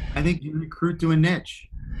 I think you recruit to a niche,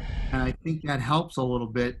 and I think that helps a little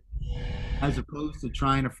bit as opposed to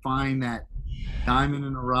trying to find that diamond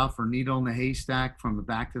in the rough or needle in the haystack from the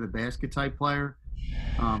back to the basket type player.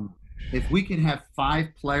 If we can have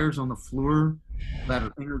 5 players on the floor that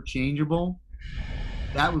are interchangeable,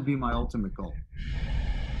 that would be my ultimate goal.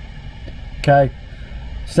 Okay.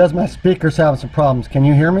 Says my speaker's having some problems. Can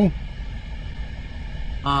you hear me?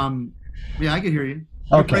 Yeah, I can hear you.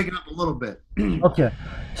 You're Okay. breaking up a little bit. Okay.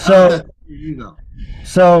 So,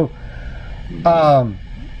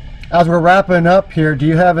 as we're wrapping up here, do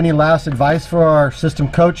you have any last advice for our system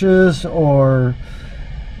coaches or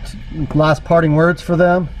last parting words for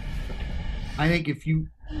them? I think if you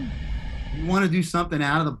want to do something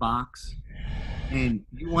out of the box and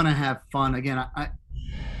you want to have fun, again,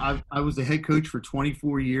 I was a head coach for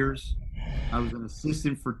 24 years. I was an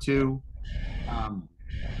assistant for 2.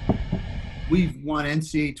 We've won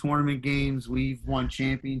NCAA tournament games. We've won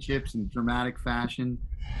championships in dramatic fashion.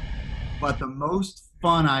 But the most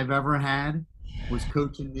fun I've ever had was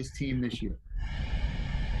coaching this team this year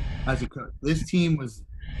as a coach. This team was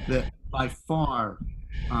by far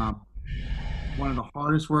one of the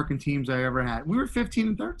hardest working teams I ever had. We were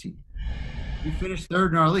 15-13. We finished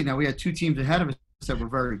 3rd in our league. Now, we had 2 teams ahead of us that were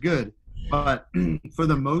very good. But for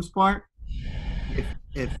the most part,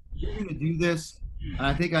 if you're going to do this, and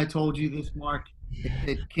I think I told you this, Mark,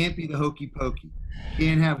 it can't be the hokey pokey. You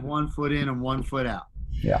can't have 1 foot in and 1 foot out.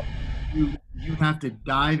 Yeah. You have to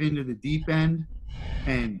dive into the deep end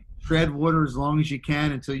and tread water as long as you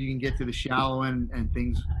can until you can get to the shallow end and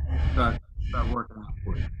things start working out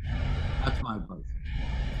for you. That's my advice.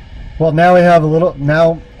 Well, now we have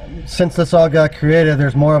since this all got created,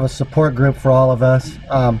 there's more of a support group for all of us.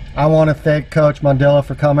 I want to thank Coach Mondillo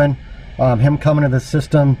for coming, him coming to the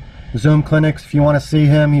system Zoom clinics. If you want to see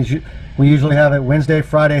him, we usually have it Wednesday,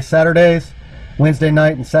 Friday, Saturdays, Wednesday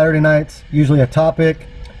night and Saturday nights, usually a topic.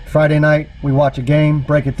 Friday night, we watch a game,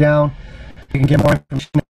 break it down. You can get more information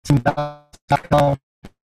at systembasketball.com.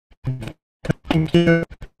 Thank you,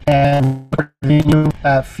 and seeing you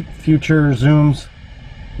at future Zooms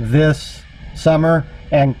this summer,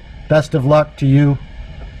 and best of luck to you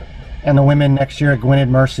and the women next year at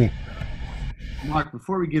Gwynned Mercy. Mark,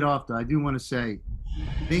 before we get off, though, I do want to say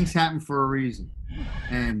things happen for a reason,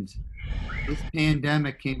 and this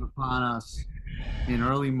pandemic came upon us in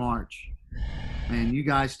early March, and you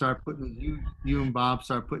guys start putting you and Bob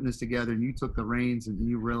start putting this together, and you took the reins and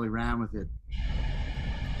you really ran with it.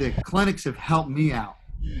 The clinics have helped me out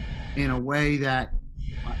in a way that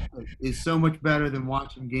is so much better than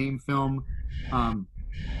watching game film.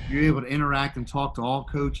 You're able to interact and talk to all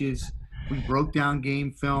coaches. We broke down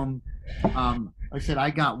game film. Like I said, I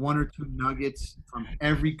got 1 or 2 nuggets from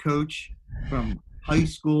every coach from high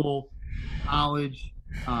school, college.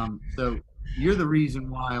 So you're the reason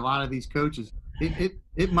why a lot of these coaches,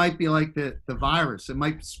 it might be like the virus. It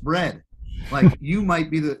might spread. Like you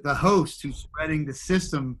might be the host who's spreading the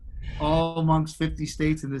system all amongst 50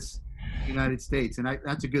 states in this United States. And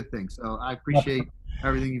that's a good thing. So I appreciate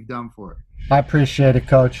everything you've done for it. I appreciate it,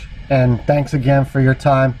 Coach. And thanks again for your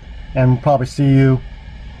time. And we'll probably see you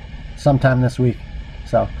sometime this week.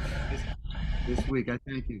 So This week, I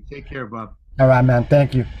thank you. Take care, Bob. all right, man.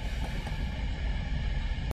 Thank you.